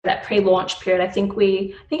that pre-launch period, I think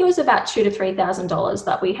it was about $2,000 to $3,000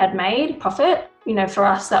 that we had made profit. For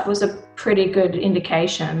us, that was a pretty good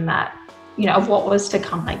indication that, of what was to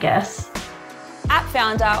come, I guess. At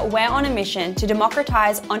Founder, we're on a mission to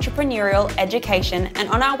democratise entrepreneurial education and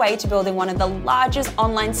on our way to building one of the largest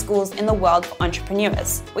online schools in the world for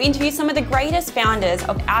entrepreneurs. We interview some of the greatest founders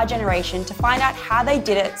of our generation to find out how they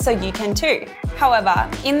did it so you can too. However,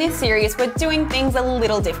 in this series, we're doing things a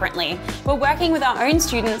little differently. We're working with our own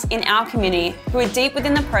students in our community who are deep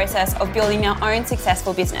within the process of building their own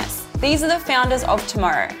successful business. These are the founders of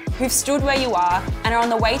tomorrow, who've stood where you are and are on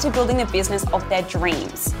the way to building the business of their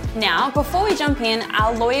dreams. Now, before we jump in,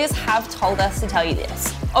 our lawyers have told us to tell you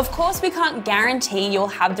this. Of course, we can't guarantee you'll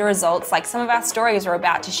have the results like some of our stories we're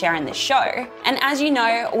about to share in this show. And as you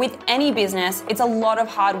know, with any business, it's a lot of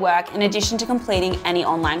hard work in addition to completing any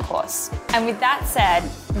online course. And with that said,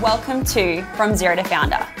 welcome to From Zero to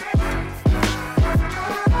Founder.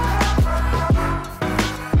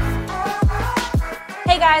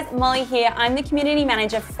 Hey guys, Molly here. I'm the Community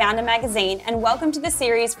Manager for Founder Magazine and welcome to the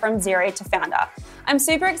series From Zero to Founder. I'm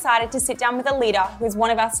super excited to sit down with a leader who is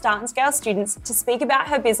one of our Start and Scale students to speak about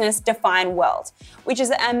her business, Define World, which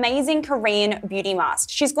is an amazing Korean beauty mask.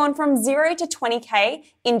 She's gone from 0 to 20K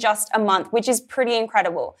in just a month, which is pretty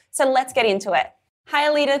incredible. So let's get into it. Hi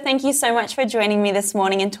Alida, thank you so much for joining me this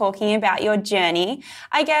morning and talking about your journey.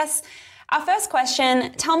 I guess our first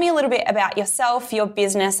question, tell me a little bit about yourself, your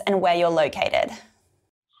business and where you're located.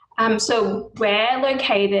 So we're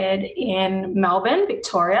located in Melbourne,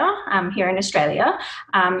 Victoria, here in Australia.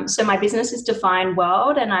 So my business is Define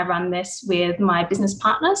World and I run this with my business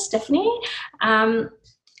partner, Stephanie.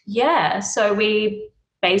 So we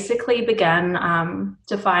basically began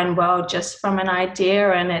Define World just from an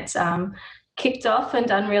idea and it's kicked off and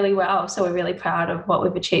done really well. So we're really proud of what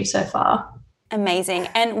we've achieved so far. Amazing.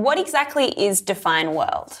 And what exactly is Define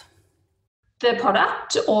World? The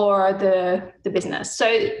product or the business?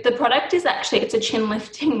 So the product is it's a chin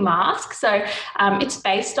lifting mask. So it's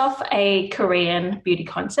based off a Korean beauty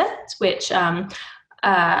concept, which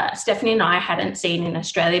Stephanie and I hadn't seen in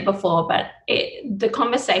Australia before, but the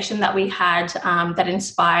conversation that we had that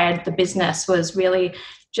inspired the business was really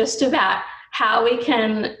just about how we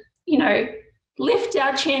can, lift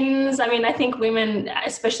our chins. I mean, I think women,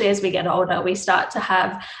 especially as we get older, we start to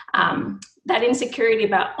have that insecurity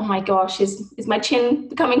about, oh my gosh, is my chin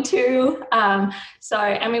becoming too? And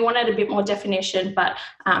we wanted a bit more definition, but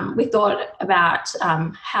we thought about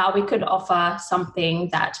how we could offer something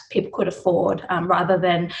that people could afford rather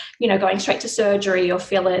than, going straight to surgery or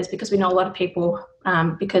fillers, because we know a lot of people,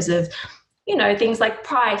 because of, things like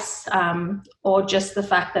price or just the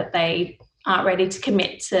fact that they aren't ready to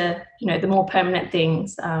commit to, the more permanent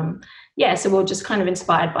things. So we're just kind of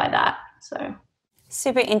inspired by that. So.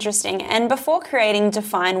 Super interesting. And before creating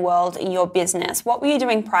Define World in your business, what were you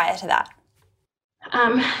doing prior to that?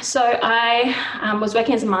 So I was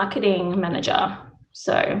working as a marketing manager.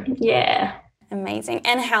 So, yeah. Amazing.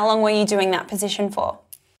 And how long were you doing that position for?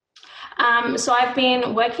 So I've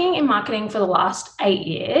been working in marketing for the last 8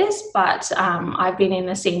 years, but I've been in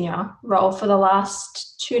a senior role for the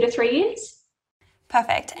last 2 to 3 years.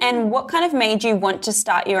 Perfect. And what kind of made you want to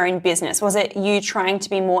start your own business? Was it you trying to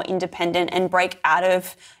be more independent and break out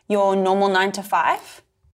of your normal 9 to 5?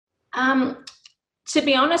 To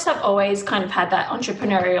be honest, I've always kind of had that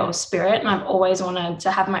entrepreneurial spirit and I've always wanted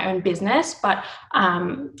to have my own business. But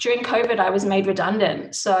during COVID, I was made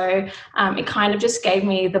redundant. So it kind of just gave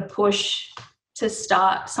me the push to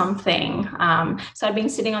start something. So I've been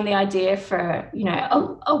sitting on the idea for,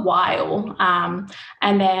 a while.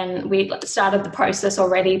 And then we started the process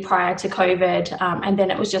already prior to COVID. And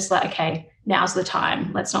then it was just like, okay, now's the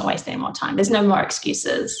time. Let's not waste any more time. There's no more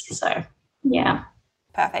excuses. So, yeah.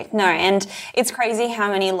 Perfect. No, and it's crazy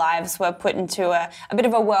how many lives were put into a bit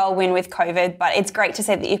of a whirlwind with COVID, but it's great to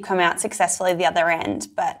see that you've come out successfully the other end.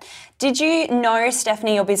 But did you know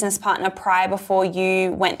Stephanie, your business partner, before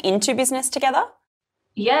you went into business together?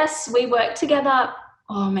 Yes, we worked together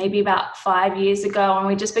maybe about 5 years ago and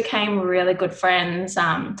we just became really good friends.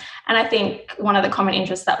 And I think one of the common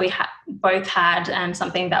interests that we both had and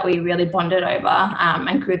something that we really bonded over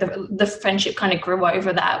and grew the friendship kind of grew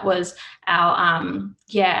over that was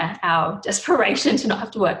our desperation to not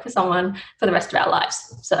have to work for someone for the rest of our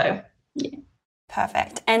lives. So, yeah.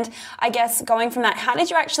 Perfect. And I guess going from that, how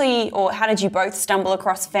did you both stumble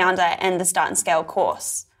across Founder and the Start and Scale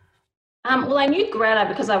course? Well, I knew Greta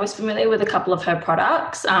because I was familiar with a couple of her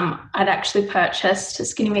products. I'd actually purchased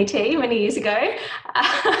Skinny Me Tea many years ago.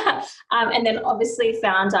 And then obviously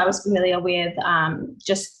found I was familiar with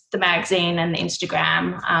just the magazine and the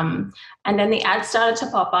Instagram. And then the ads started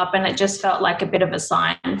to pop up and it just felt like a bit of a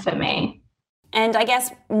sign for me. And I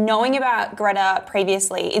guess knowing about Greta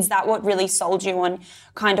previously, is that what really sold you on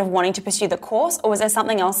kind of wanting to pursue the course, or was there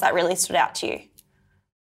something else that really stood out to you?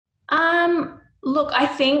 Look, I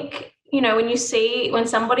think, when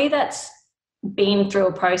somebody that's been through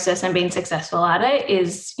a process and been successful at it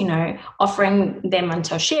is, offering their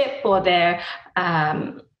mentorship or their,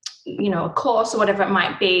 a course or whatever it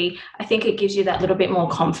might be, I think it gives you that little bit more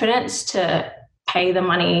confidence to pay the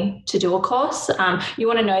money to do a course. You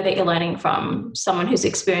want to know that you're learning from someone who's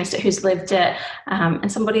experienced it, who's lived it,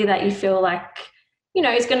 and somebody that you feel like,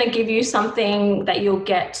 is going to give you something that you'll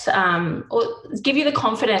get, or give you the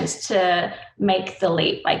confidence to make the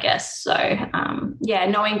leap, I guess. So,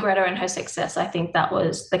 knowing Greta and her success, I think that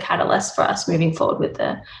was the catalyst for us moving forward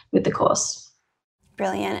with the course.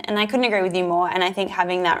 Brilliant. And I couldn't agree with you more. And I think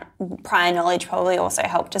having that prior knowledge probably also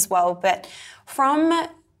helped as well. But from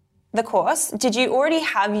the course, did you already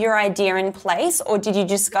have your idea in place, or did you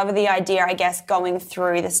discover the idea, I guess, going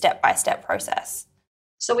through the step-by-step process?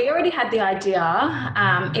 So we already had the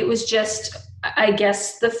idea. It was just, I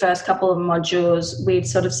guess, the first couple of modules we'd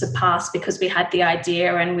sort of surpassed because we had the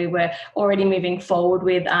idea and we were already moving forward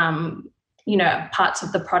with, parts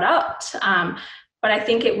of the product. But I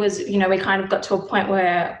think it was, we kind of got to a point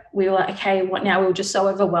where we were like, okay, what now? We were just so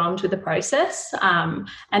overwhelmed with the process. And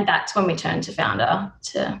that's when we turned to Founder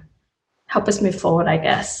to help us move forward, I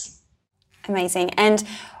guess. Amazing. And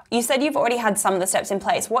you said you've already had some of the steps in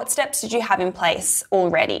place. What steps did you have in place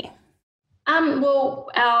already? Well,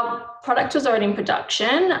 our product was already in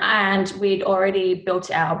production and we'd already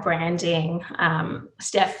built our branding.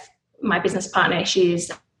 Steph, my business partner,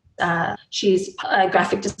 she's a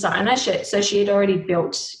graphic designer, so she had already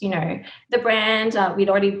built, the brand. We'd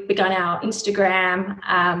already begun our Instagram,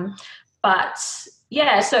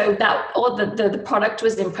 so that all the product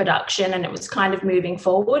was in production and it was kind of moving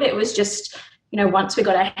forward. It was just, once we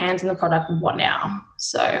got our hands on the product, what now?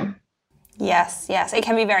 So. Yes, it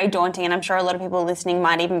can be very daunting, and I'm sure a lot of people listening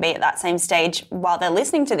might even be at that same stage while they're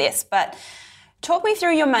listening to this. But talk me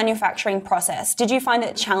through your manufacturing process. Did you find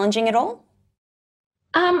it challenging at all?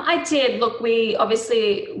 I did. Look, we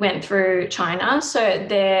obviously went through China. So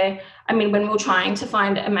when we were trying to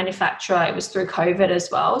find a manufacturer, it was through COVID as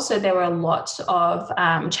well. So there were a lot of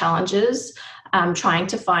challenges trying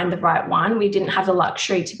to find the right one. We didn't have the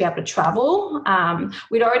luxury to be able to travel.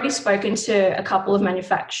 We'd already spoken to a couple of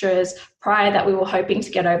manufacturers prior that we were hoping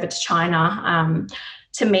to get over to China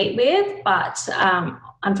to meet with, but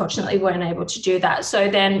unfortunately weren't able to do that. So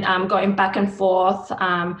then going back and forth,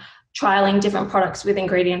 trialing different products with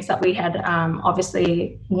ingredients that we had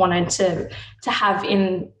obviously wanted to have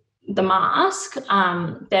in the mask.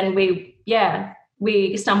 Then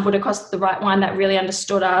we stumbled across the right one that really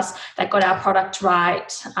understood us, that got our product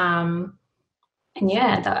right. I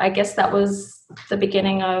guess that was the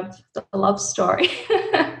beginning of the love story.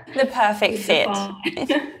 The perfect fit.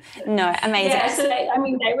 No, amazing. Yeah, so they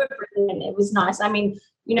were brilliant. It was nice.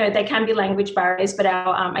 There can be language barriers, but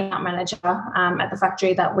our account manager at the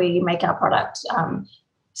factory that we make our product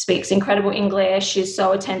speaks incredible English. She's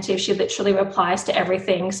so attentive. She literally replies to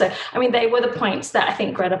everything. So, they were the points that I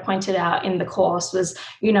think Greta pointed out in the course was,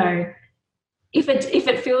 if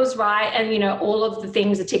it feels right and, all of the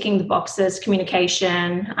things are ticking the boxes,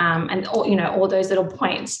 communication and, all those little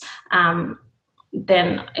points,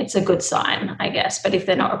 then it's a good sign, I guess. But if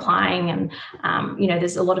they're not replying and,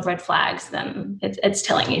 there's a lot of red flags, then it's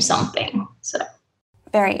telling you something. So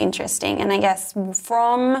very interesting. And I guess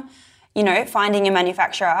from, finding a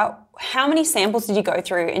manufacturer, how many samples did you go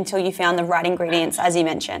through until you found the right ingredients, as you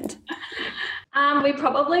mentioned? We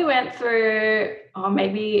probably went through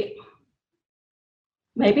maybe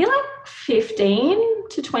like 15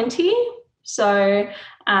 to 20. So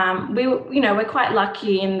we're quite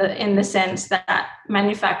lucky in the sense that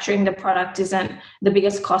manufacturing the product isn't the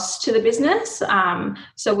biggest cost to the business.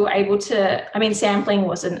 So we were able to, sampling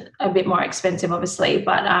wasn't a bit more expensive, obviously,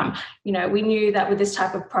 but we knew that with this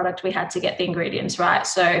type of product we had to get the ingredients right.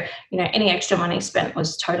 So any extra money spent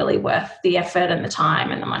was totally worth the effort and the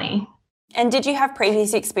time and the money. And did you have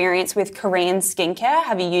previous experience with Korean skincare?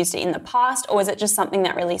 Have you used it in the past, or was it just something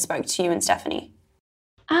that really spoke to you and Stephanie?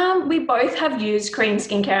 We both have used Korean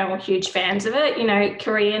skincare and we're huge fans of it.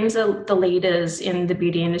 Koreans are the leaders in the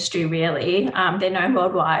beauty industry, really. They're known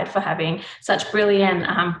worldwide for having such brilliant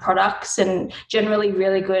products and generally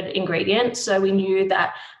really good ingredients. So we knew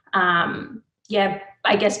that,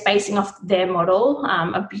 I guess basing off their model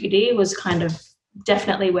of beauty was kind of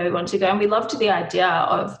definitely where we wanted to go. And we loved the idea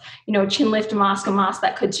of, a chin lift mask, a mask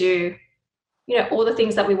that could do, all the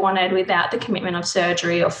things that we wanted without the commitment of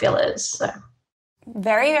surgery or fillers. So.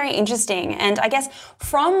 Very, very interesting. And I guess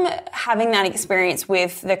from having that experience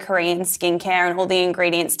with the Korean skincare and all the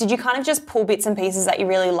ingredients, did you kind of just pull bits and pieces that you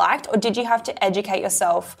really liked, or did you have to educate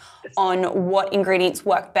yourself on what ingredients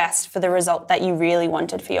work best for the result that you really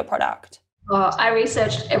wanted for your product? I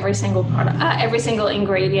researched every single product, every single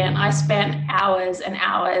ingredient. I spent hours and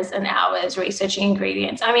hours and hours researching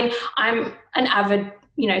ingredients. I mean, I'm an avid,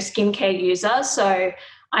 skincare user, so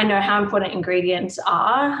I know how important ingredients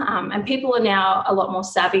are, and people are now a lot more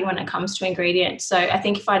savvy when it comes to ingredients. So I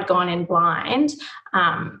think if I'd gone in blind,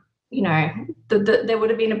 there would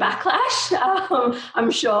have been a backlash,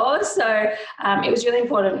 I'm sure. So it was really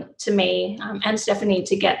important to me and Stephanie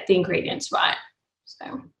to get the ingredients right.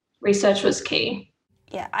 So research was key.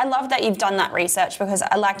 Yeah, I love that you've done that research because,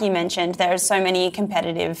 like you mentioned, there are so many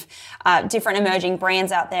competitive, different emerging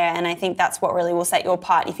brands out there, and I think that's what really will set you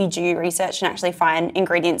apart if you do research and actually find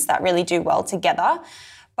ingredients that really do well together.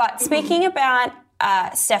 But speaking about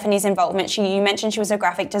Stephanie's involvement, you mentioned she was a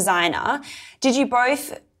graphic designer. Did you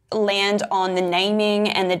both land on the naming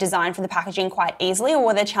and the design for the packaging quite easily, or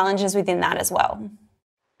were there challenges within that as well?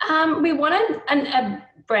 We wanted a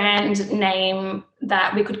brand name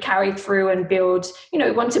that we could carry through and build.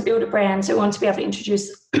 We want to build a brand, so we want to be able to introduce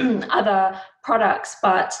other products.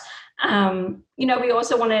 But, we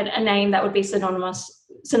also wanted a name that would be synonymous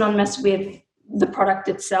with the product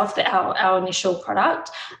itself, our initial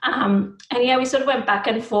product. We sort of went back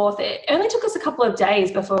and forth. It only took us a couple of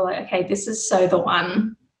days before we're like, okay, this is so the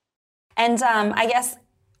one. And I guess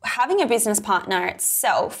having a business partner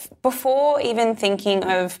itself, before even thinking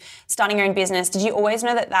of starting your own business, did you always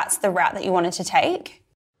know that that's the route that you wanted to take?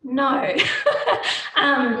 No.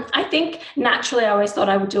 I think naturally I always thought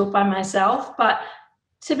I would do it by myself. But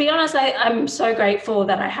to be honest, I'm so grateful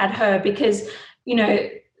that I had her because,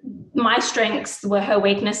 my strengths were her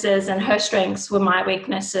weaknesses and her strengths were my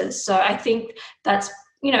weaknesses. So I think that's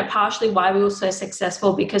partially why we were so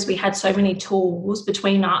successful, because we had so many tools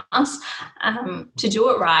between us to do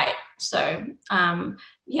it right. So,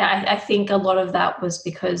 I think a lot of that was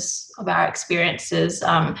because of our experiences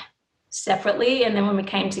separately. And then when we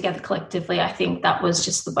came together collectively, I think that was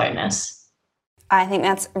just the bonus. I think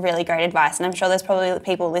that's really great advice. And I'm sure there's probably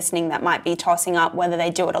people listening that might be tossing up whether they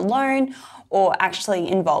do it alone or actually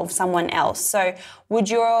involve someone else. So would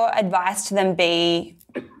your advice to them be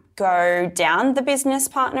go down the business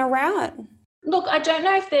partner route? Look, I don't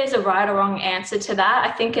know if there's a right or wrong answer to that.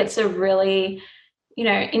 I think it's a really,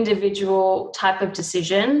 individual type of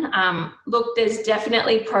decision. Look, there's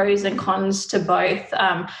definitely pros and cons to both.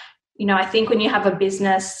 I think when you have a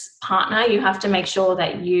business partner, you have to make sure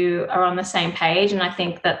that you are on the same page. And I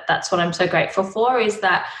think that that's what I'm so grateful for, is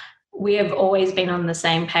that we have always been on the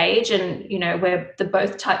same page, and, we're the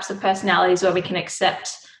both types of personalities where we can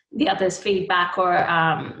accept the other's feedback or,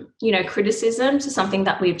 criticism to something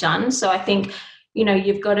that we've done. So I think,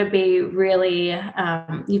 you've got to be really,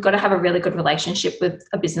 you've got to have a really good relationship with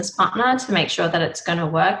a business partner to make sure that it's going to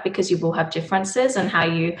work, because you will have differences, and how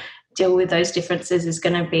you deal with those differences is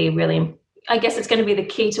going to be really, I guess it's going to be the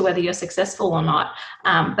key to whether you're successful or not.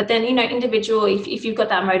 But then, individual, if you've got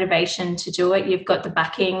that motivation to do it, you've got the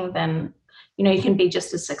backing, then, you can be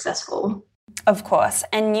just as successful. Of course.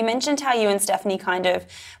 And you mentioned how you and Stephanie kind of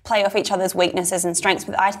play off each other's weaknesses and strengths,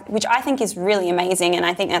 which I think is really amazing. And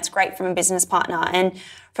I think that's great from a business partner. And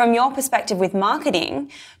from your perspective with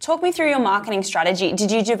marketing, talk me through your marketing strategy.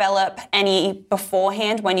 Did you develop any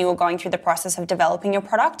beforehand when you were going through the process of developing your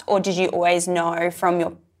product, or did you always know from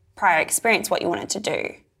your prior experience what you wanted to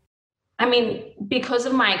do? I mean, because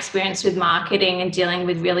of my experience with marketing and dealing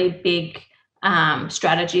with really big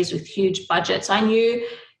strategies with huge budgets, I knew,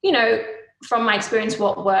 from my experience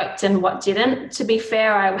what worked and what didn't. To be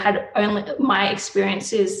fair, I had only my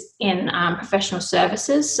experiences in professional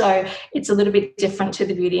services, so it's a little bit different to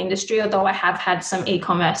the beauty industry, although I have had some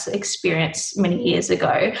e-commerce experience many years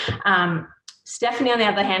ago. Stephanie, on the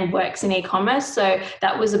other hand, works in e-commerce, so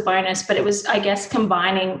that was a bonus, but it was, I guess,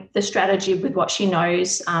 combining the strategy with what she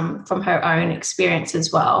knows from her own experience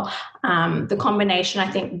as well. The combination, I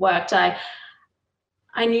think, worked.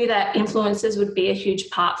 I knew that influencers would be a huge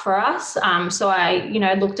part for us. So I,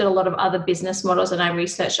 looked at a lot of other business models and I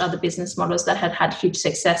researched other business models that had huge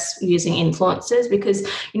success using influencers because,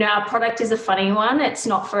 our product is a funny one. It's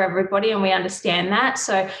not for everybody and we understand that.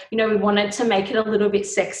 So, we wanted to make it a little bit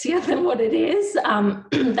sexier than what it is.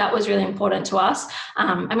 That was really important to us.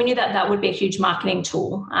 And we knew that would be a huge marketing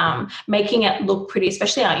tool, making it look pretty,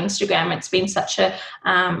 especially our Instagram. It's been such a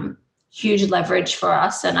huge leverage for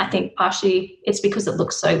us, and I think partially it's because it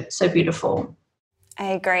looks so beautiful. I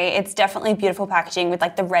agree. It's definitely beautiful packaging with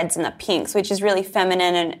like the reds and the pinks, which is really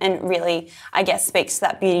feminine and really, I guess, speaks to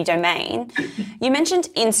that beauty domain. You mentioned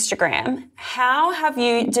Instagram. How have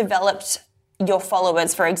you developed your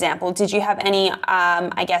followers, for example? Did you have any,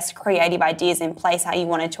 creative ideas in place how you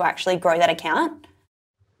wanted to actually grow that account?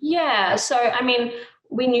 Yeah. So,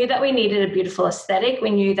 we knew that we needed a beautiful aesthetic. We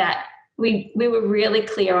knew that we were really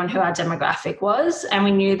clear on who our demographic was, and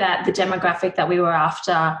we knew that the demographic that we were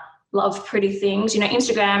after loved pretty things.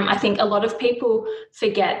 Instagram, I think a lot of people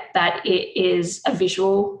forget that it is a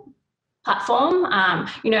visual platform.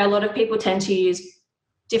 A lot of people tend to use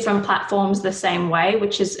different platforms the same way,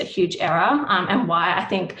 which is a huge error, and why I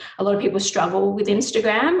think a lot of people struggle with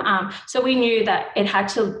Instagram. So we knew that it had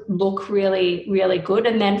to look really, really good.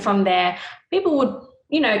 And then from there, people would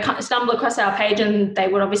stumble across our page and they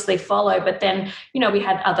would obviously follow. But then, we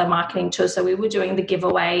had other marketing tools. So we were doing the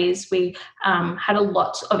giveaways. We had a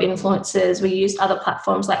lot of influencers. We used other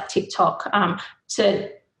platforms like TikTok to,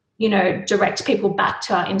 direct people back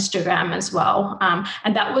to our Instagram as well.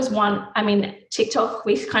 And that was one, TikTok,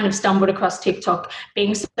 we kind of stumbled across TikTok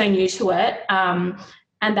being so new to it. And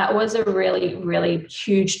that was a really, really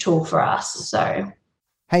huge tool for us. So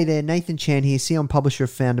hey there, Nathan Chan here, CEO and publisher of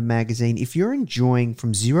Founder Magazine. If you're enjoying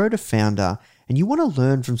From Zero to Founder and you want to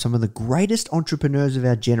learn from some of the greatest entrepreneurs of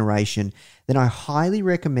our generation, then I highly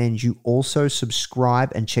recommend you also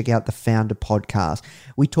subscribe and check out the Founder podcast.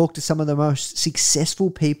 We talk to some of the most successful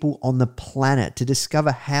people on the planet to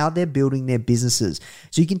discover how they're building their businesses.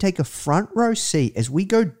 So you can take a front row seat as we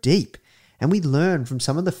go deep and we learn from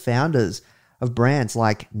some of the founders of brands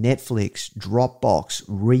like Netflix, Dropbox,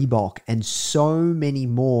 Reebok, and so many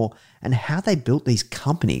more, and how they built these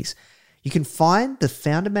companies. You can find the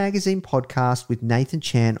Founder Magazine podcast with Nathan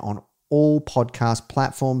Chan on all podcast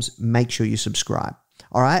platforms. Make sure you subscribe.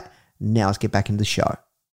 All right, now let's get back into the show.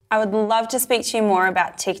 I would love to speak to you more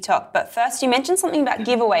about TikTok, but first you mentioned something about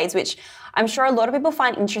giveaways, which I'm sure a lot of people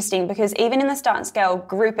find interesting because even in the Start and Scale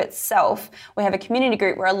group itself, we have a community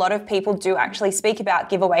group where a lot of people do actually speak about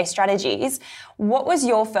giveaway strategies. What was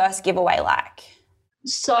your first giveaway like?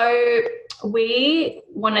 So we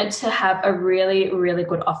wanted to have a really, really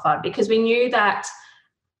good offer because we knew that,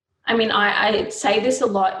 I say this a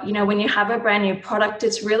lot, when you have a brand new product,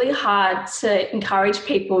 it's really hard to encourage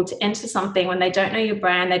people to enter something when they don't know your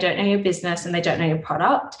brand, they don't know your business, and they don't know your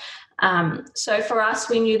product. So for us,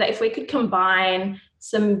 we knew that if we could combine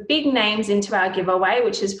some big names into our giveaway,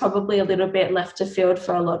 which is probably a little bit left of field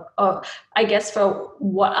for a lot of, for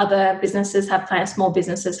what other businesses have planned, small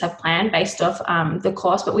businesses have planned based off the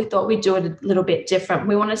course, but we thought we'd do it a little bit different.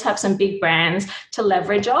 We wanted to have some big brands to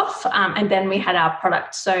leverage off, and then we had our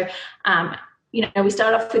product. So, we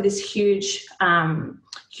started off with this huge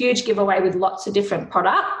giveaway with lots of different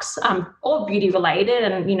products, all beauty related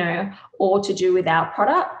and, all to do with our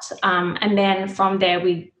product. And then from there,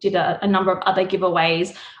 we did a number of other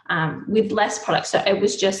giveaways with less products. So it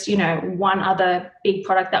was just, one other big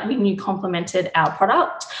product that we knew complemented our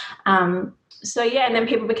product. And then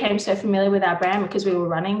people became so familiar with our brand because we were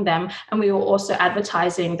running them, and we were also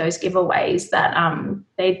advertising those giveaways that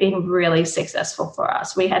they'd been really successful for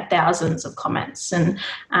us. We had thousands of comments and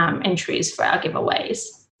entries for our giveaways.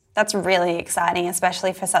 That's really exciting,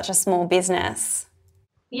 especially for such a small business.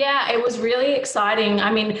 Yeah, it was really exciting.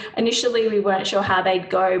 Initially we weren't sure how they'd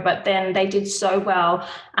go, but then they did so well.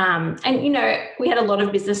 We had a lot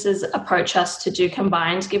of businesses approach us to do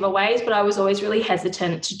combined giveaways, but I was always really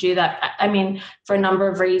hesitant to do that. For a number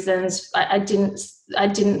of reasons, I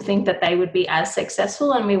didn't think that they would be as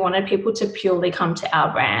successful, and we wanted people to purely come to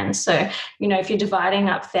our brand. So, if you're dividing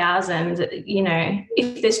up thousands,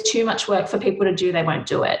 if there's too much work for people to do, they won't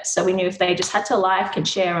do it. So we knew if they just had to like and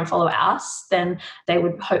share and follow us, then they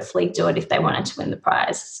would hopefully do it if they wanted to win the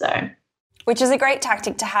prize. So, which is a great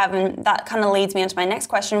tactic to have, and that kind of leads me on to my next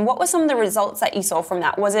question. What were some of the results that you saw from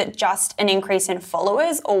that? Was it just an increase in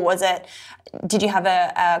followers, or did you have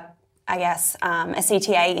a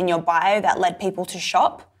CTA in your bio that led people to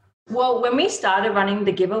shop? Well, when we started running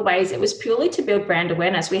the giveaways, it was purely to build brand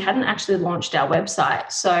awareness. We hadn't actually launched our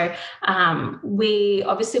website. So we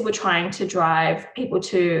obviously were trying to drive people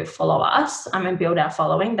to follow us and build our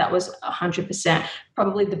following. That was 100%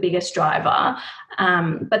 probably the biggest driver.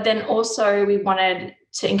 But then also we wanted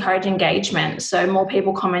to encourage engagement. So more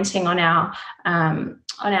people commenting on our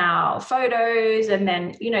photos, and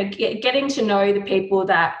then, getting to know the people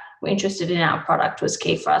that were interested in our product was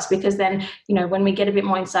key for us, because then, when we get a bit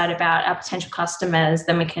more insight about our potential customers,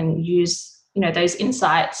 then we can use, those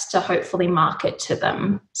insights to hopefully market to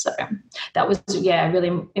them. So that was, a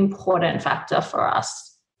really important factor for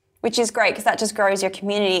us. Which is great, because that just grows your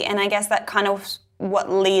community. And I guess that kind of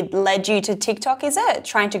what led you to TikTok, is it?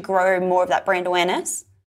 Trying to grow more of that brand awareness?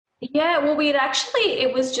 Yeah, well,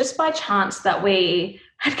 it was just by chance that we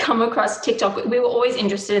had come across TikTok. We were always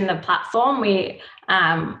interested in the platform. We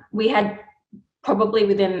had probably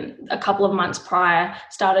within a couple of months prior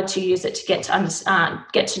started to use it to get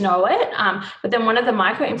to know it. But then one of the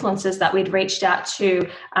micro influencers that we'd reached out to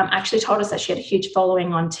actually told us that she had a huge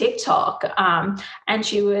following on TikTok, and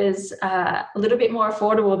she was a little bit more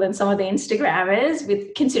affordable than some of the Instagrammers,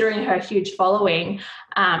 with considering her huge following.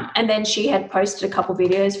 And then she had posted a couple of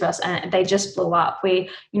videos for us, and they just blew up. We're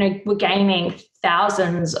gaining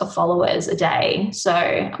thousands of followers a day.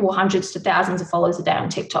 So, hundreds to thousands of followers a day on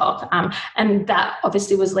TikTok. And that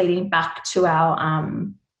obviously was leading back to our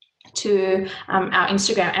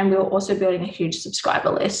Instagram. And we were also building a huge subscriber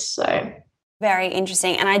list. So very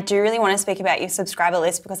interesting. And I do really want to speak about your subscriber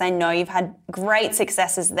list, because I know you've had great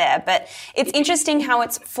successes there. But it's interesting how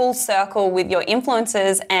it's full circle with your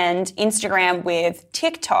influencers and Instagram with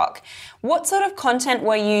TikTok. What sort of content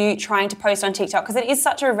were you trying to post on TikTok? Because it is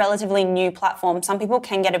such a relatively new platform. Some people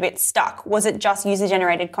can get a bit stuck. Was it just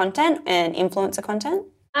user-generated content and influencer content?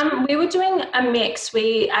 We were doing a mix.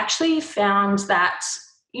 We actually found that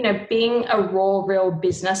being a real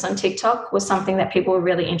business on TikTok was something that people were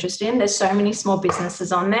really interested in. There's so many small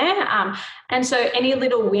businesses on there. And so any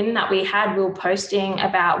little win that we had, we were posting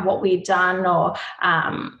about what we'd done or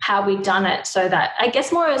how we'd done it, so that, I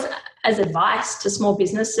guess, more as advice to small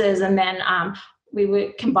businesses. And then we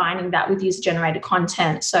were combining that with user-generated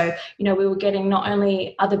content. So, we were getting not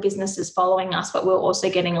only other businesses following us, but we were also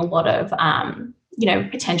getting a lot of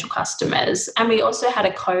potential customers. And we also had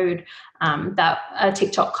a code, a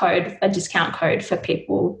TikTok code, a discount code for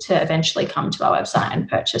people to eventually come to our website and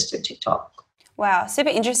purchase through TikTok. Wow, super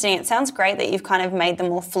interesting. It sounds great that you've kind of made them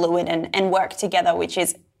more fluid and work together, which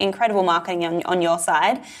is incredible marketing on your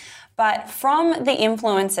side. But from the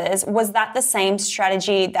influencers, was that the same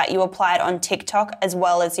strategy that you applied on TikTok as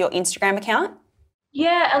well as your Instagram account?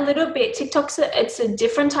 Yeah, a little bit. It's a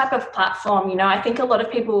different type of platform. I think a lot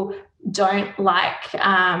of people don't like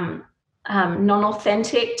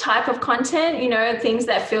non-authentic type of content, things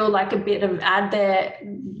that feel like a bit of ad.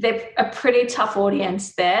 They're a pretty tough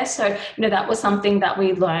audience there. So, that was something that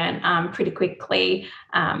we learned pretty quickly.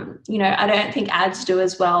 I don't think ads do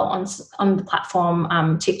as well on the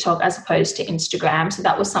platform TikTok as opposed to Instagram. So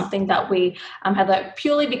that was something that we had learned,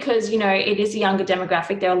 purely because, it is a younger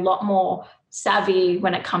demographic. They're a lot more savvy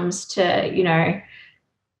when it comes to,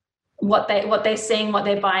 what they're seeing, what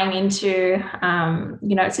they're buying into.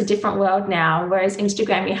 It's a different world now. Whereas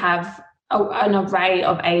Instagram, you have an array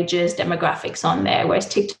of ages, demographics on there, whereas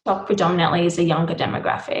TikTok predominantly is a younger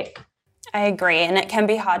demographic. I agree, and it can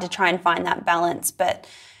be hard to try and find that balance. But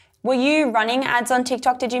were you running ads on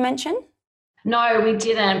TikTok, did you mention? No, we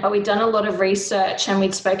didn't, but we'd done a lot of research and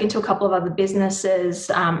we'd spoken to a couple of other businesses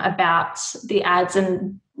about the ads,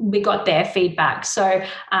 and we got their feedback. So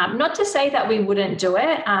not to say that we wouldn't do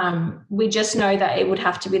it. We just know that it would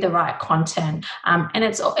have to be the right content. And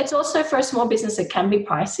it's also, for a small business, it can be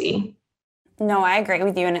pricey. No, I agree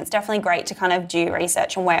with you. And it's definitely great to kind of do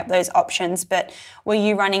research and weigh up those options. But were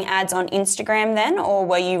you running ads on Instagram then, or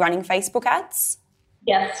were you running Facebook ads?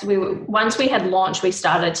 Yes, once we had launched, we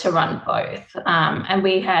started to run both. And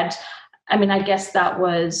we had, I guess that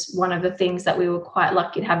was one of the things that we were quite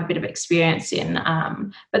lucky to have a bit of experience in.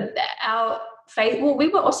 But we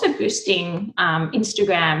were also boosting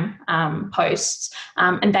Instagram posts,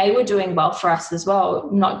 and they were doing well for us as well,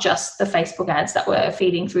 not just the Facebook ads that were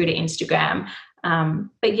feeding through to Instagram.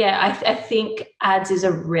 But yeah, I think ads is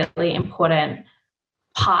a really important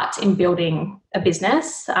part in building a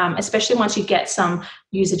business, especially once you get some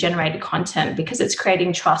user-generated content, because it's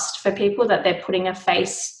creating trust for people that they're putting a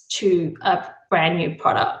face to a brand new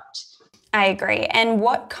product. I agree. And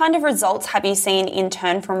what kind of results have you seen in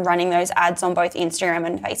turn from running those ads on both Instagram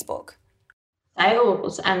and Facebook?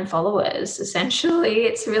 Sales and followers, essentially.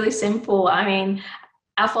 It's really simple.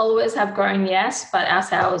 Our followers have grown, yes, but our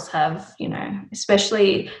sales have,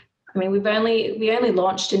 especially I mean, we only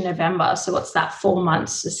launched in November, so what's that, 4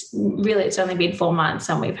 months? Really, it's only been 4 months,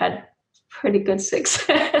 and we've had pretty good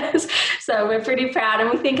success. So we're pretty proud, and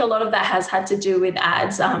we think a lot of that has had to do with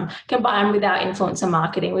ads combined with our influencer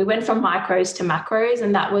marketing. We went from micros to macros,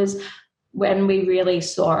 and that was when we really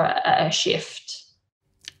saw a shift.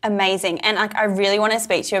 Amazing. And I really want to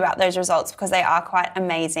speak to you about those results because they are quite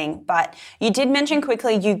amazing. But you did mention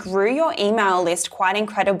quickly you grew your email list quite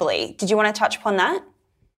incredibly. Did you want to touch upon that?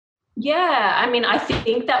 Yeah, I mean, I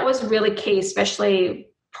think that was really key, especially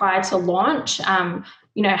prior to launch.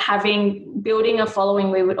 Building a following,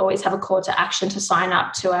 we would always have a call to action to sign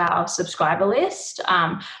up to our subscriber list.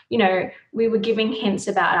 We were giving hints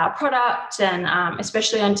about our product, and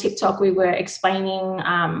especially on TikTok, we were explaining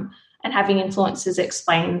and having influencers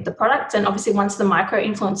explain the product. And obviously once the micro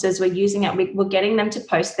influencers were using it, we were getting them to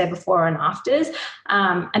post their before and afters.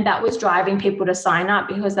 And that was driving people to sign up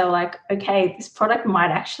because they were like, okay, this product might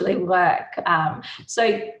actually work.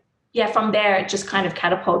 From there, it just kind of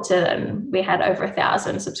catapulted, and we had over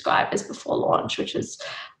 1,000 subscribers before launch, which is,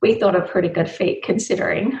 we thought, a pretty good feat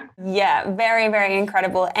considering. Yeah, very, very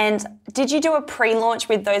incredible. And did you do a pre-launch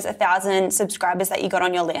with those 1,000 subscribers that you got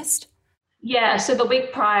on your list? Yeah, so the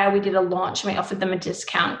week prior we did a launch and we offered them a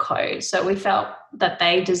discount code. So we felt that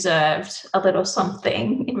they deserved a little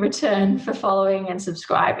something in return for following and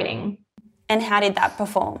subscribing. And how did that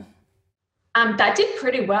perform? That did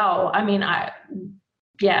pretty well. I mean,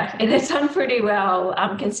 it has done pretty well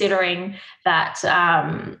considering that,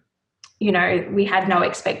 we had no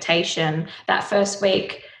expectation. That first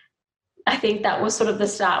week, I think that was sort of the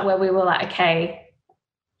start where we were like, okay,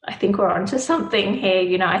 I think we're onto something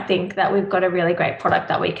here. I think that we've got a really great product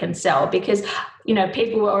that we can sell because,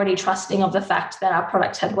 people were already trusting of the fact that our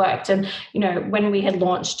product had worked. And, when we had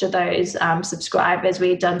launched to those subscribers, we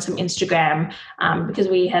had done some Instagram because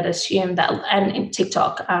we had assumed that, and in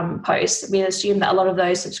TikTok posts, we had assumed that a lot of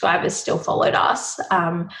those subscribers still followed us.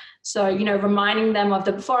 So, reminding them of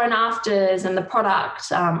the before and afters and the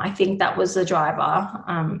product, I think that was the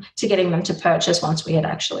driver to getting them to purchase once we had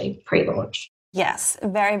actually pre-launched. Yes,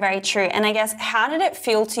 very, very true. And I guess, how did it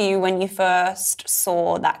feel to you when you first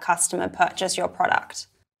saw that customer purchase your product?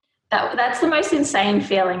 That's the most insane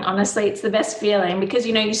feeling. Honestly, it's the best feeling because,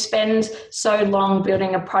 you spend so long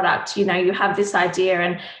building a product, you have this idea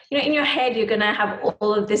and, in your head, you're going to have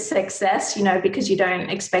all of this success, because you don't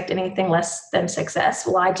expect anything less than success.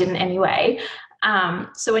 Well, I didn't anyway.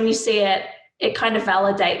 So when you see it, it kind of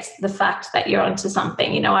validates the fact that you're onto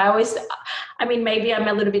something. Maybe I'm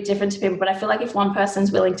a little bit different to people, but I feel like if one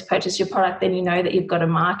person's willing to purchase your product, then you know that you've got a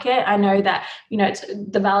market. I know that,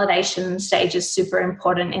 the validation stage is super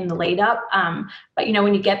important in the lead up. But,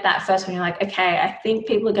 when you get that first one, you're like, okay, I think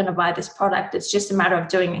people are going to buy this product. It's just a matter of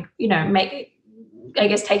doing,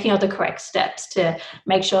 taking all the correct steps to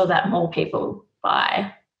make sure that more people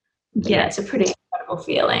buy. Yeah, it's a pretty incredible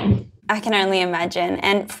feeling. I can only imagine.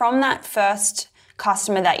 And from that first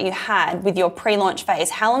customer that you had with your pre-launch phase,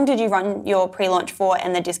 how long did you run your pre-launch for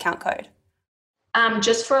and the discount code?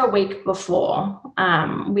 Just for a week before.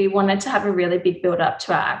 We wanted to have a really big build up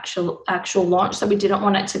to our actual launch, so we didn't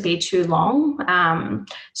want it to be too long. I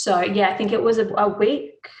think it was a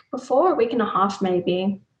week before, a week and a half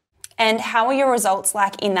maybe. And how were your results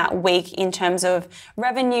like in that week in terms of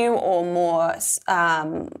revenue or more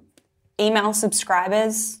email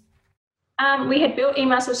subscribers? We had built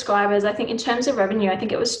email subscribers. I think in terms of revenue, I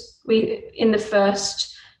think it was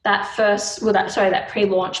that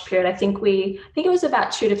pre-launch period. I think it was about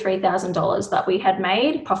 $2,000 to $3,000 that we had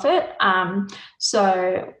made profit.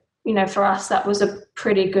 For us, that was a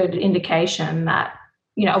pretty good indication that,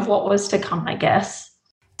 of what was to come, I guess.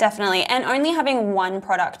 Definitely. And only having one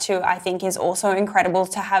product too, I think, is also incredible.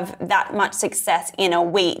 To have that much success in a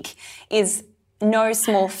week is no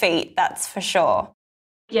small feat, that's for sure.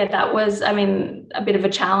 Yeah, that was, a bit of a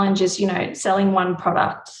challenge is, selling one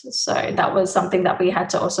product. So that was something that we had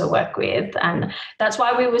to also work with. And that's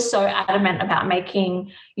why we were so adamant about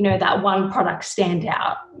making, that one product stand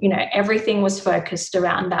out. Everything was focused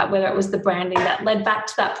around that, whether it was the branding that led back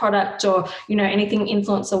to that product or, anything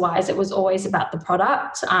influencer-wise, it was always about the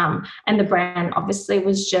product. And the brand obviously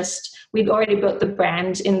was just, we'd already built the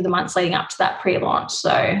brand in the months leading up to that pre-launch.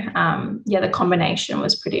 So, the combination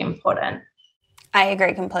was pretty important. I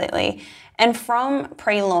agree completely. And from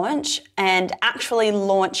pre-launch and actually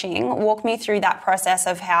launching, walk me through that process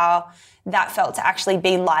of how that felt to actually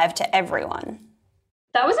be live to everyone.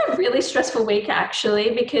 That was a really stressful week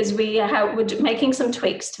actually, because we were making some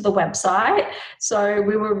tweaks to the website. So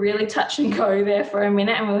we were really touch and go there for a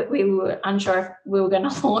minute, and we were unsure if we were going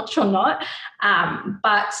to launch or not.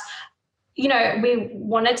 But we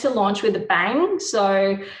wanted to launch with a bang.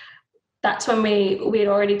 So that's when we had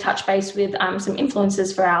already touched base with some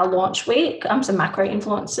influencers for our launch week, some macro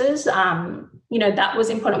influencers. That was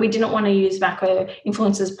important. We didn't want to use macro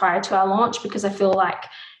influencers prior to our launch because I feel like,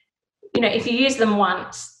 if you use them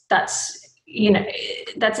once, that's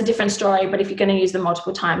a different story. But if you're going to use them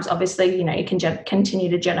multiple times, obviously, you can continue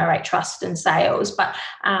to generate trust and sales. But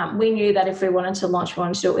we knew that if we wanted to launch, we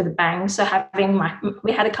wanted to do it with a bang. So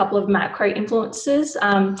we had a couple of macro influencers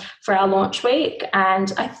for our launch week.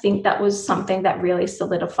 And I think that was something that really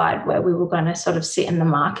solidified where we were going to sort of sit in the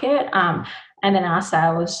market. And then our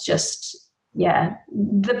sales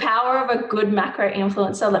the power of a good macro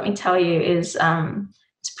influencer, let me tell you, is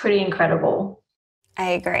it's pretty incredible.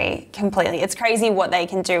 I agree completely. It's crazy what they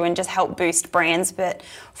can do and just help boost brands. But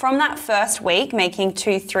from that first week, making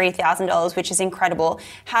 $2,000-$3,000, which is incredible,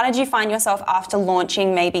 how did you find yourself after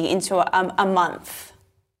launching maybe into a month?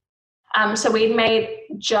 So we'd made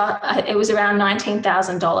it was around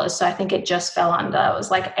 $19,000. So I think it just fell under. It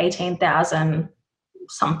was like 18,000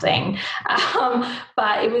 something.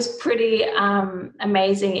 But it was pretty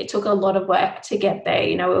amazing. It took a lot of work to get there.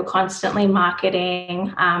 We were constantly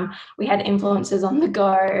marketing. We had influencers on the go.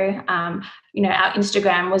 Our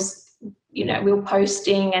Instagram was, we were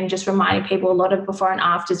posting and just reminding people a lot of before and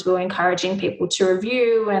afters. We were encouraging people to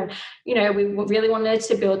review, and, we really wanted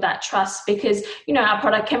to build that trust because, our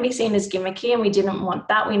product can be seen as gimmicky, and we didn't want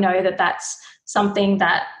that. We know that that's something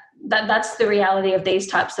that's the reality of these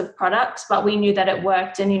types of products, but we knew that it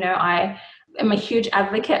worked. And, I am a huge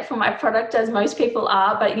advocate for my product, as most people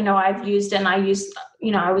are, but, I've used it, and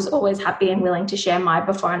I was always happy and willing to share my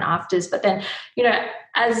before and afters. But then,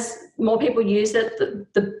 as more people used it,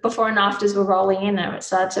 the before and afters were rolling in, and it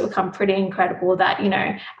started to become pretty incredible that,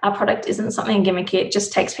 our product isn't something gimmicky. It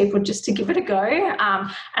just takes people just to give it a go.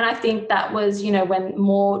 And I think that was, when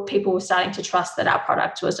more people were starting to trust that our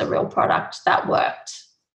product was a real product that worked.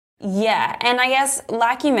 Yeah, and I guess,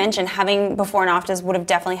 like you mentioned, having before and afters would have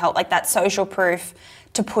definitely helped, like that social proof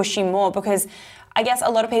to push you more, because I guess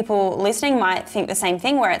a lot of people listening might think the same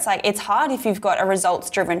thing, where it's like, it's hard if you've got a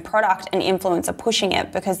results-driven product and influencer pushing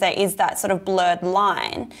it, because there is that sort of blurred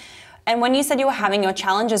line. And when you said you were having your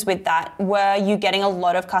challenges with that, were you getting a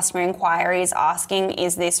lot of customer inquiries asking,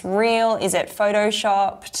 is this real? Is it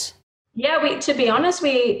photoshopped? Yeah, to be honest,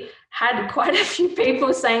 we had quite a few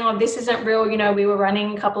people saying, oh, this isn't real. We were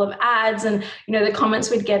running a couple of ads, and, the comments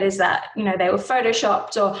we'd get is that, they were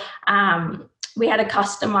photoshopped. Or we had a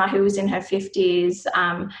customer who was in her 50s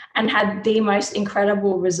and had the most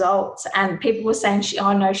incredible results. And people were saying,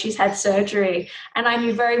 oh no, she's had surgery. And I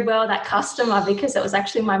knew very well that customer because it was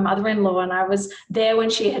actually my mother-in-law, and I was there when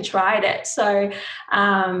she had tried it. So,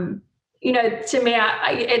 to me,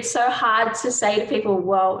 it's so hard to say to people,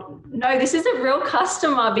 well, no, this is a real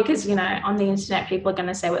customer, because, on the internet, people are going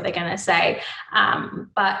to say what they're going to say.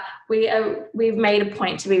 But we've made a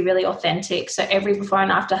point to be really authentic. So every before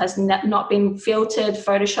and after has not been filtered,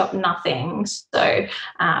 Photoshop, nothing. So,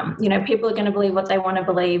 people are going to believe what they want to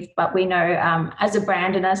believe. But we know as a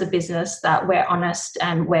brand and as a business that we're honest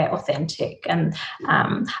and we're authentic. And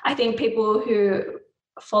I think people who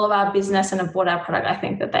follow our business and have bought our product, I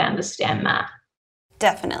think that they understand that.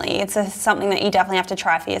 Definitely. It's something that you definitely have to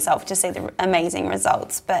try for yourself to see the amazing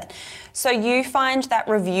results. But so you find that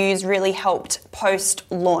reviews really helped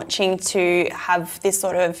post-launching to have this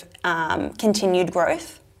sort of continued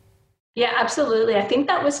growth? Yeah, absolutely. I think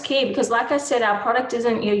that was key because, like I said, our product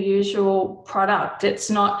isn't your usual product.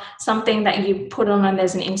 It's not something that you put on and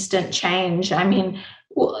there's an instant change. I mean,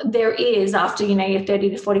 well, there is after, your 30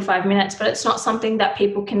 to 45 minutes, but it's not something that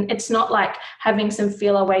people can, it's not like having some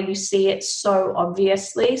filler where you see it so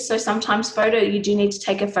obviously. So sometimes you do need to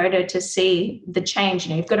take a photo to see the change.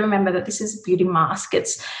 You've got to remember that this is a beauty mask.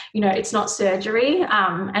 It's, it's not surgery.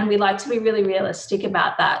 And we like to be really realistic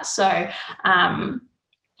about that. So,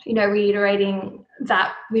 reiterating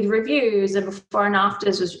that with reviews and before and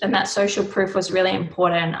afters and that social proof was really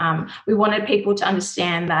important. We wanted people to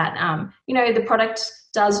understand that, the product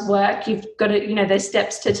does work. You've got to, there's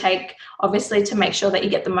steps to take, obviously, to make sure that you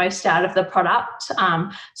get the most out of the product.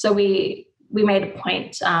 So we made a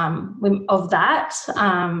point of that.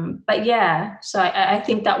 But yeah, so I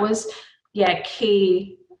think that was,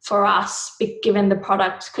 key for us, given the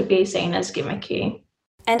product could be seen as gimmicky.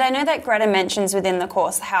 And I know that Greta mentions within the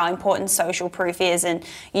course how important social proof is and,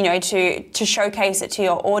 to showcase it to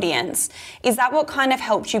your audience. Is that what kind of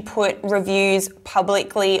helped you put reviews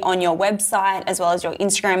publicly on your website as well as your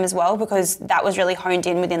Instagram as well? Because that was really honed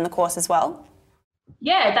in within the course as well?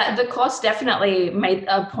 Yeah, the course definitely made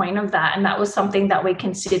a point of that. And that was something that we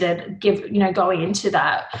considered going into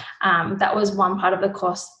that. That was one part of the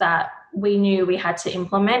course that we knew we had to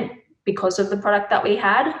implement, because of the product that we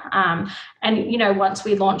had. And, once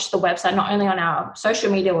we launched the website, not only on our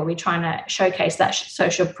social media where we're trying to showcase that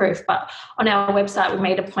social proof, but on our website, we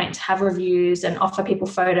made a point to have reviews and offer people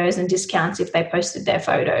photos and discounts if they posted their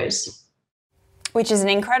photos. Which is an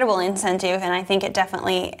incredible incentive, and I think it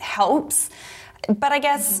definitely helps. But I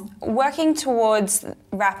guess working towards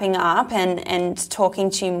wrapping up and talking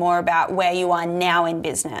to you more about where you are now in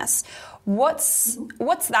business, what's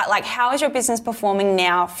that like? How is your business performing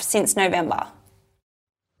now since November?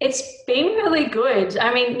 It's been really good.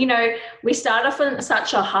 I mean, we start off on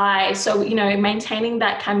such a high, so, maintaining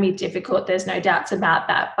that can be difficult. There's no doubts about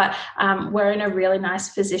that, but we're in a really nice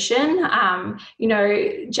position.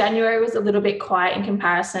 January was a little bit quiet in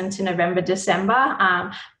comparison to November, December,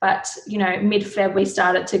 but, mid-Feb we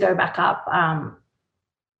started to go back up,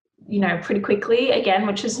 pretty quickly again,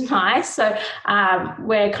 which is nice. So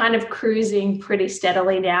we're kind of cruising pretty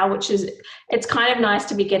steadily now, it's kind of nice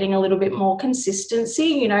to be getting a little bit more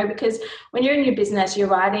consistency, because when you're in your business, you're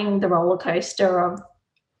riding the roller coaster of,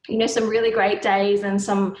 some really great days and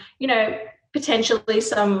some, potentially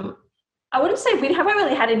some, I wouldn't say we haven't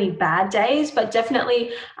really had any bad days, but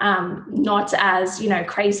definitely not as,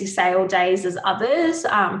 crazy sale days as others,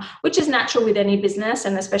 which is natural with any business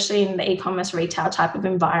and especially in the e-commerce retail type of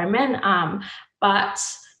environment. But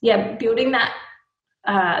yeah, building that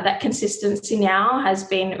consistency now has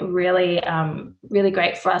been really, really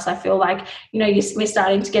great for us. I feel like, we're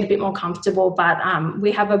starting to get a bit more comfortable, but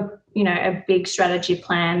we have a big strategy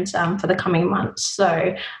planned for the coming months.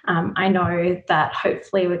 So I know that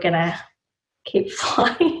hopefully we're going to keep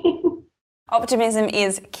flying. Optimism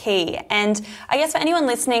is key. And I guess for anyone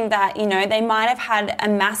listening that, they might have had a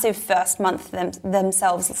massive first month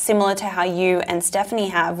themselves, similar to how you and Stephanie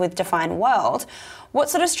have with Define World, what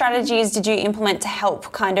sort of strategies did you implement to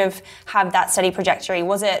help kind of have that steady trajectory?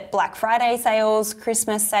 Was it Black Friday sales,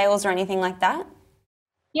 Christmas sales, or anything like that?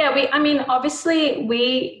 Yeah, obviously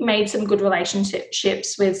we made some good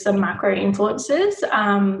relationships with some macro influencers.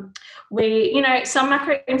 Some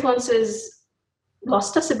macro influencers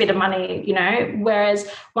lost us a bit of money, whereas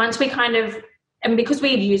once we and because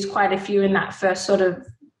we had used quite a few in that first sort of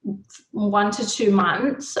 1 to 2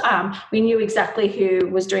 months, we knew exactly who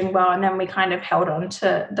was doing well, and then we kind of held on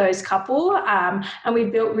to those couple, and we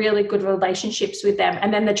built really good relationships with them.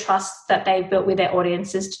 And then the trust that they built with their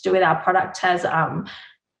audiences to do with our product has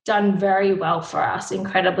done very well for us,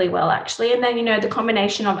 incredibly well actually. And then, the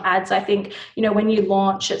combination of ads, I think, when you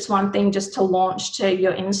launch, it's one thing just to launch to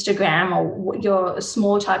your Instagram or your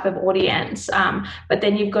small type of audience, but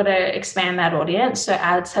then you've got to expand that audience. So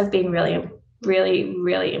ads have been really, really,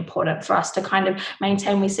 really important for us to kind of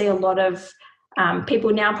maintain. We see a lot of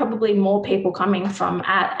people now, probably more people coming from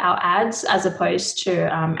our ads as opposed to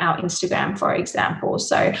our Instagram, for example.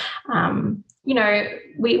 So,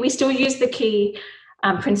 we still use the key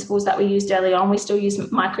principles that we used early on. We still use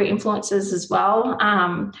micro influencers as well,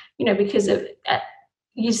 because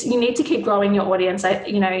you need to keep growing your audience.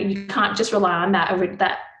 You can't just rely on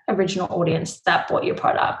that original audience that bought your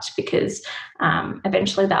product, because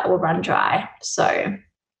eventually that will run dry. So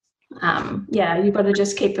you've got to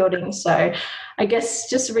just keep building. So I guess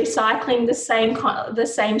just recycling the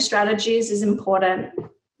same strategies is important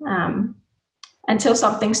until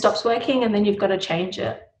something stops working, and then you've got to change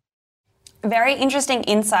it. Very interesting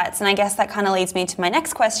insights, and I guess that kind of leads me to my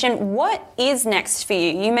next question. What is next for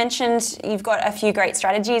you? You mentioned you've got a few great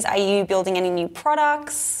strategies. Are you building any new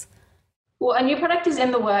products? Well, a new product is in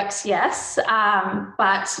the works, yes,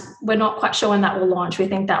 but we're not quite sure when that will launch. We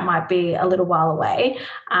think that might be a little while away.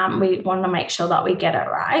 We want to make sure that we get it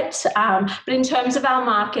right. But in terms of our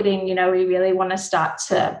marketing, we really want to start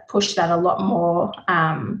to push that a lot more.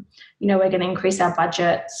 We're going to increase our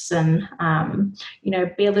budgets and,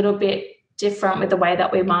 be a little bit different with the way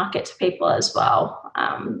that we market to people as well.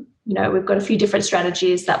 We've got a few different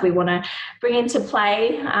strategies that we want to bring into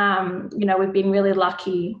play. We've been really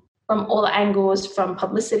lucky from all the angles, from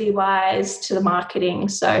publicity-wise to the marketing.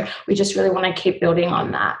 So we just really want to keep building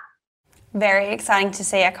on that. Very exciting to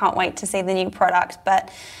see. I can't wait to see the new product. But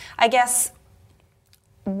I guess,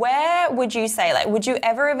 where would you say, would you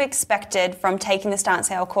ever have expected from taking the Start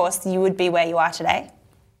Sale course you would be where you are today?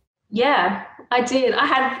 Yeah, I did. I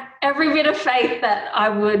had every bit of faith that I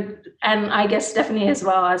would, and I guess Stephanie as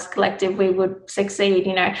well, as collective, we would succeed.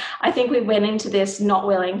 I think we went into this not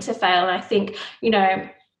willing to fail. And I think,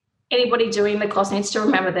 anybody doing the course needs to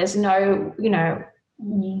remember there's no,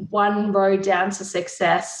 one road down to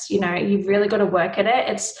success. You've really got to work at it.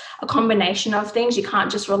 It's a combination of things. You can't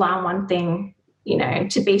just rely on one thing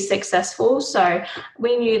to be successful. So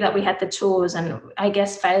we knew that we had the tools, and I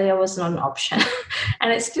guess failure was not an option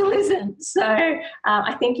and it still isn't. So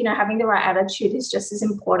I think, having the right attitude is just as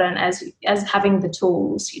important as having the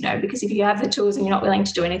tools, because if you have the tools and you're not willing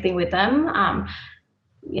to do anything with them,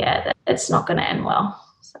 it's not going to end well.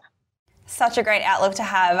 Such a great outlook to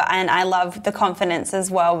have, and I love the confidence as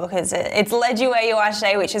well, because it's led you where you are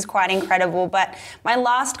today, which is quite incredible. But my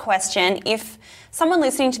last question, if someone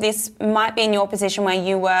listening to this might be in your position where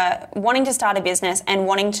you were wanting to start a business and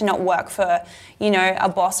wanting to not work for, a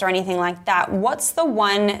boss or anything like that, what's the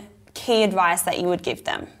one key advice that you would give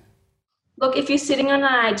them? Look, if you're sitting on an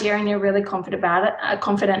idea and you're really confident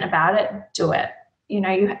about it, do it.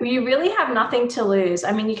 You really have nothing to lose.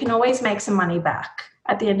 I mean, you can always make some money back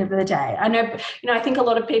at the end of the day. I know, I think a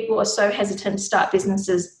lot of people are so hesitant to start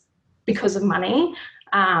businesses because of money,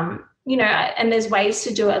 and there's ways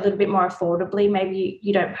to do it a little bit more affordably. Maybe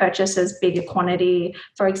you don't purchase as big a quantity,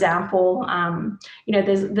 for example.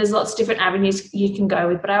 There's lots of different avenues you can go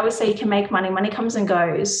with, but I always say you can make money. Money comes and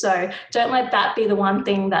goes. So don't let that be the one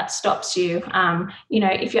thing that stops you.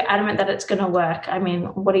 If you're adamant that it's going to work, I mean,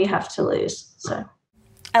 what do you have to lose? So.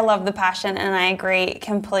 I love the passion, and I agree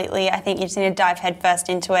completely. I think you just need to dive headfirst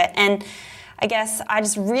into it. And I guess I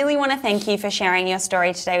just really want to thank you for sharing your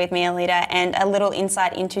story today with me, Alida, and a little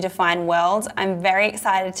insight into Define World. I'm very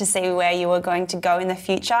excited to see where you are going to go in the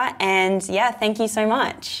future. And thank you so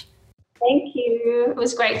much. Thank you. It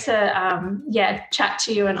was great to chat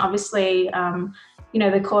to you. And obviously,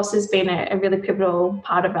 the course has been a really pivotal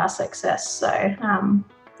part of our success. So,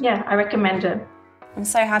 I recommend it. I'm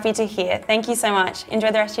so happy to hear. Thank you so much.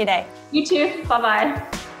 Enjoy the rest of your day. You too. Bye-bye.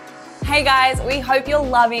 Hey guys, we hope you're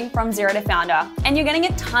loving From Zero to Founder and you're getting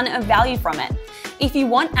a ton of value from it. If you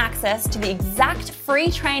want access to the exact free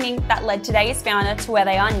training that led today's founder to where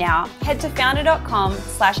they are now, head to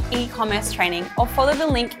founder.com/e-commerce training or follow the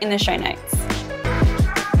link in the show notes.